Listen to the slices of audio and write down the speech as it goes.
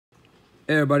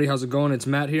Hey everybody, how's it going? It's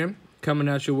Matt here, coming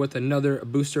at you with another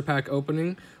booster pack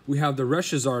opening. We have the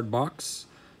Reshizard box.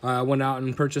 I went out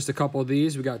and purchased a couple of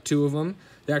these. We got 2 of them.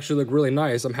 They actually look really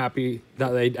nice. I'm happy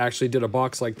that they actually did a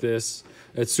box like this.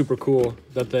 It's super cool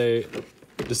that they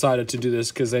decided to do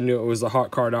this because they knew it was a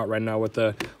hot card out right now with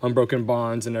the unbroken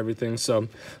bonds and everything. So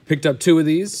picked up 2 of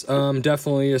these.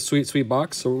 Definitely a sweet, sweet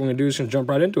box. So what we're gonna do is just jump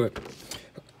right into it.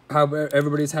 Hope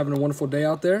everybody's having a wonderful day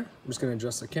out there. I'm just gonna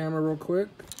adjust the camera real quick.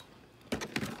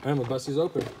 I'm gonna bust these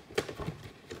open.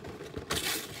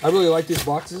 I really like these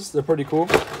boxes. They're pretty cool.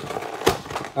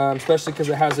 Especially because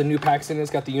it has the new packs in it. It's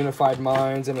got the Unified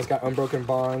Minds and it's got Unbroken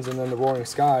Bonds and then the Roaring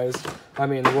Skies. I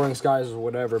mean, the Roaring Skies or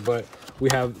whatever, but we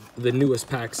have the newest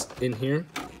packs in here.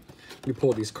 Let me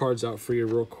pull these cards out for you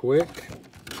real quick.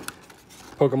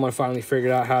 Pokemon finally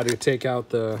figured out how to take out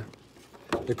the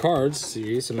cards,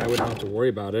 see, so now we don't have to worry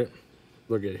about it.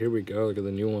 Look at, here we go, look at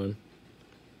the new one.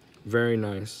 Very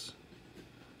nice.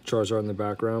 Charizard in the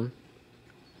background.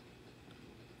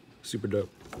 Super dope.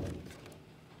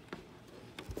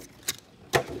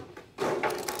 I'm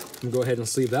gonna go ahead and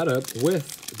sleeve that up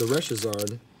with the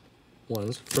Reshizard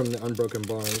ones from the Unbroken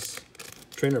Bonds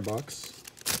trainer box.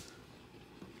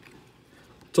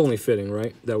 It's only fitting,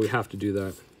 right, that we have to do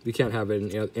that. We can't have it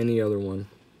in any other one.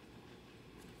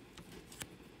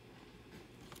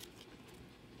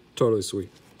 Totally sweet.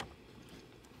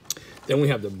 Then we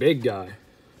have the big guy.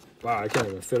 Wow, I can't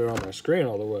even fit it on my screen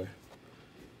all the way.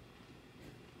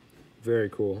 Very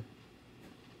cool.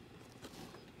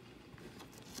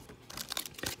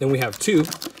 Then we have 2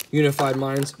 Unified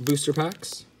Minds booster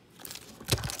packs,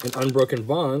 an Unbroken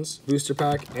Bonds booster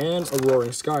pack, and a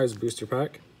Roaring Skies booster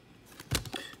pack.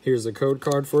 Here's the code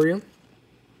card for you.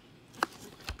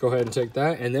 Go ahead and take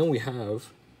that. And then we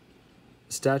have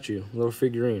a statue, a little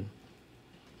figurine.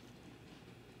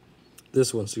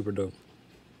 This one's super dope.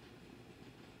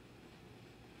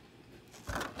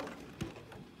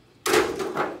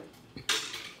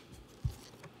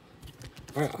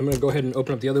 All right, I'm gonna go ahead and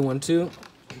open up the other one too.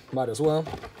 Might as well.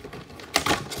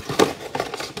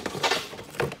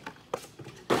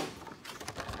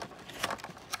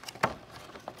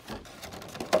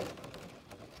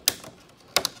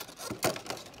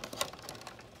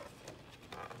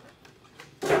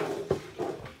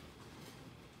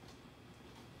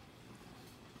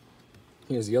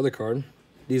 Here's the other card.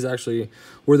 These actually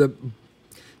were the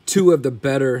 2 of the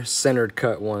better centered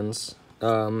cut ones.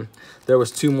 There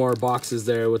was 2 more boxes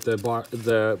there with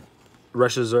the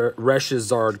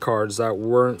Reshizard cards that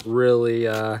weren't really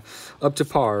up to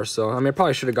par. So, I mean, I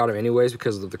probably should have got them anyways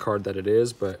because of the card that it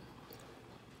is, but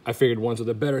I figured ones with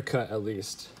a better cut at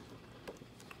least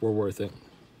were worth it.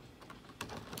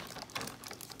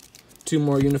 2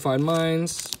 more Unified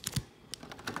Minds.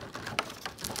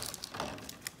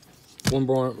 1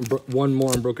 more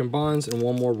Unbroken Bonds, and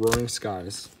 1 more Roaring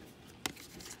Skies.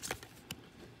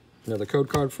 Another code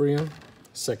card for you.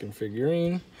 Second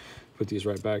figurine. Put these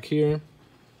right back here.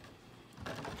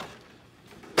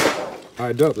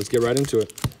 Alright, dope. Let's get right into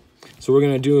it. So what we're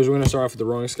going to do is we're going to start off with the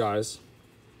Roaring Skies.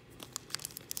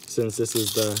 Since this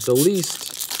is the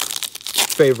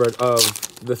least favorite of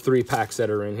the 3 packs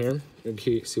that are in here.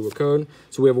 Okay, see what code.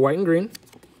 So we have white and green.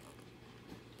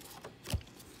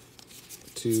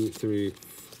 2, 3,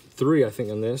 3 I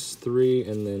think on this. 3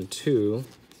 and then 2.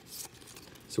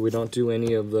 So we don't do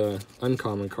any of the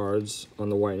uncommon cards on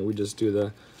the white. We just do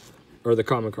the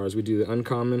common cards. We do the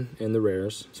uncommon and the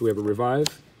rares. So we have a Revive,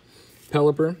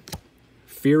 Pelipper,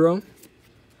 Fearow,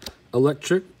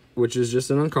 Electric, which is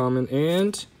just an uncommon,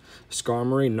 and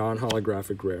Skarmory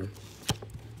non-holographic rare.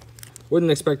 Wasn't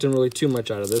expecting really too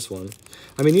much out of this one.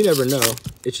 I mean, you never know.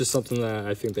 It's just something that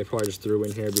I think they probably just threw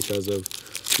in here because of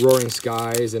Roaring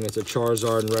Skies, and it's a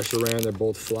Charizard and Reshiram. They're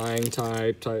both flying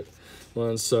type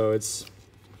ones, so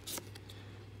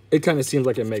it kind of seems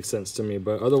like it makes sense to me,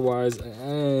 but otherwise,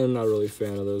 I'm not really a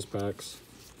fan of those packs.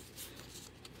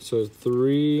 So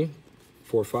 3,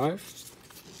 4, 5.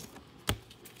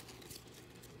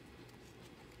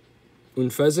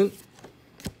 Unfezant.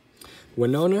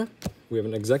 Winona. We have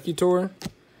an Executor.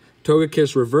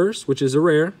 Togekiss Reverse, which is a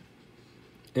rare.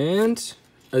 And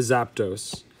a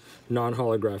Zapdos.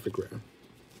 Non-holographic rare.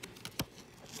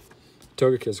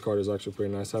 Togekiss card is actually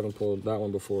pretty nice. I haven't pulled that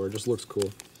one before. It just looks cool.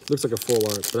 Looks like a full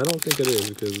art, but I don't think it is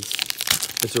because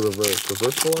it's a reverse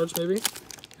full arts maybe,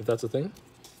 if that's a thing.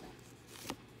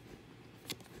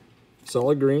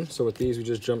 Solid green. So with these, we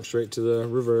just jump straight to the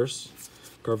reverse.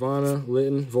 Carvana,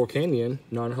 Litten, Volcanion,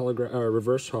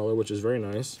 reverse holo, which is very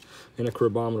nice, and a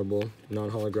Crabominable,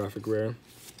 non-holographic rare.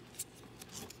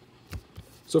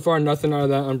 So far, nothing out of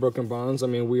that Unbroken Bonds. I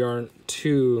mean, we aren't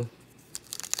too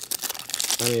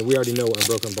I mean, we already know what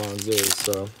Unbroken Bonds is,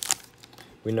 so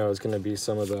we know it's going to be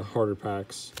some of the harder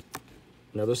packs.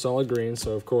 Another solid green,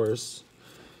 so of course.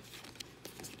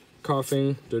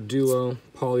 Coughing, Doduo,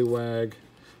 Poliwag,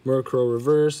 Murkrow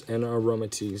Reverse, and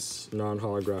Aromatisse,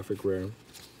 non-holographic rare.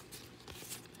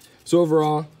 So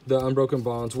overall, the Unbroken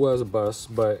Bonds was a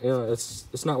bust, but you know,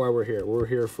 it's not why we're here. We're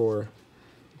here for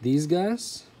these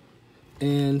guys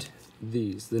and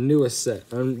these, the newest set,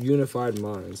 Unified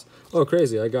Minds. Oh,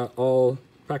 crazy, I got all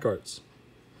pack arts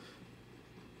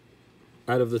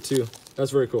out of the 2.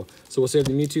 That's very cool. So we'll save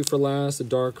the Mewtwo for last, the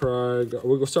Darkrai.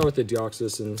 We'll start with the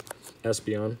Deoxys and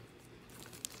Espeon.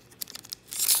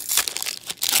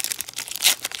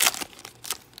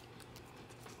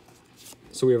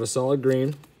 So we have a solid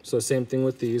green. So same thing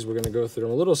with these. We're going to go through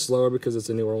them a little slower because it's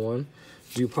a newer one.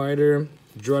 Dewpider,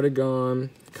 Druddigon,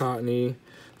 Cottony,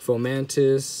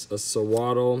 Fomantis, a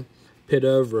Sawaddle,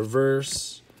 Pidove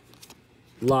Reverse,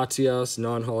 Latias,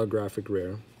 non-holographic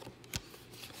rare.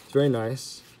 It's very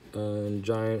nice.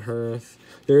 Giant Hearth.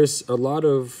 There's a lot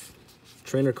of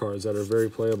trainer cards that are very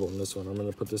playable in this one. I'm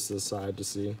going to put this to the side to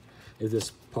see if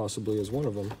this possibly is one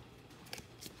of them.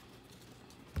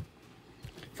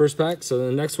 First pack, so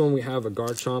the next one we have a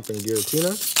Garchomp and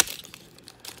Giratina.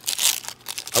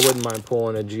 I wouldn't mind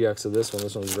pulling a GX of this one.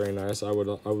 This one's very nice. I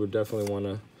would definitely want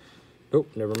to... Oh,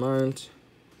 never mind.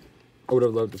 I would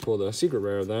have loved to pull the secret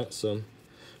rare of that. So,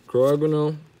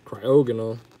 Cryogonal,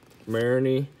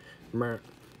 Marini,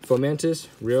 Fomantis,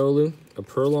 Riolu, a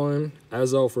Purloin,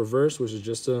 Azelf Reverse, which is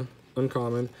just a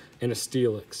uncommon, and a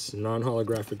Steelix,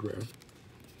 non-holographic rare.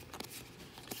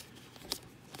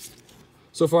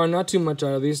 So far, not too much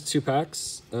out of these 2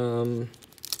 packs. I'm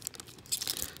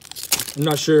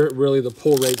not sure really the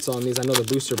pull rates on these. I know the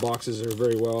booster boxes are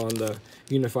very well on the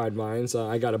Unified Minds.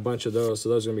 I got a bunch of those, so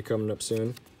those are going to be coming up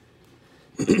soon.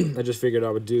 I just figured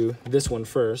I would do this one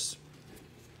first.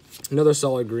 Another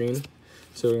solid green.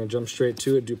 So we're going to jump straight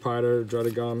to it. Dewpider,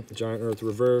 Druddigon, Giant Earth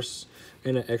Reverse,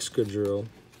 and an Excadrill,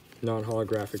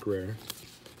 non-holographic rare.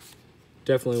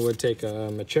 Definitely would take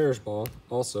a Cherish Ball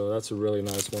also. That's a really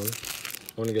nice one.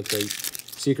 I want to get the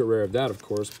secret rare of that, of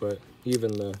course, but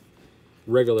even the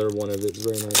regular one of it is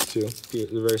very nice too.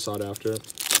 It's very sought after.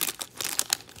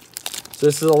 So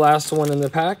this is the last one in the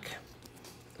pack,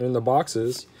 in the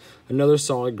boxes. Another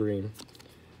solid green.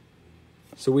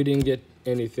 So we didn't get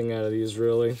anything out of these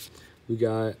really. We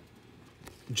got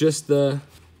just the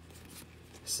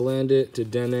Salandit,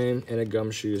 Dedenne, and a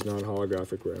Gumshoes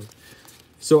non-holographic rare.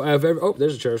 So I've ever... Oh,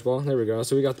 there's a Cherish Ball. There we go.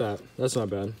 So we got that. That's not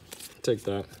bad. Take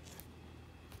that.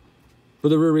 But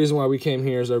the real reason why we came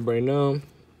here, as everybody know,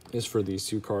 is for these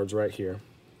 2 cards right here.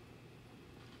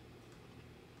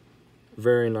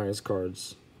 Very nice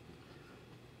cards.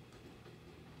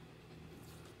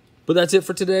 But that's it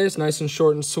for today. It's nice and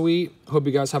short and sweet. Hope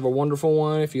you guys have a wonderful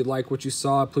one. If you like what you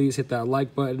saw, please hit that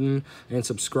like button and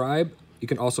subscribe. You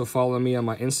can also follow me on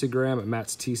my Instagram at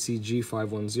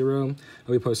MattsTCG510.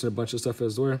 I'll be posting a bunch of stuff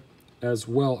as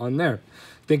well on there.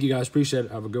 Thank you guys. Appreciate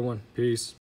it. Have a good one. Peace.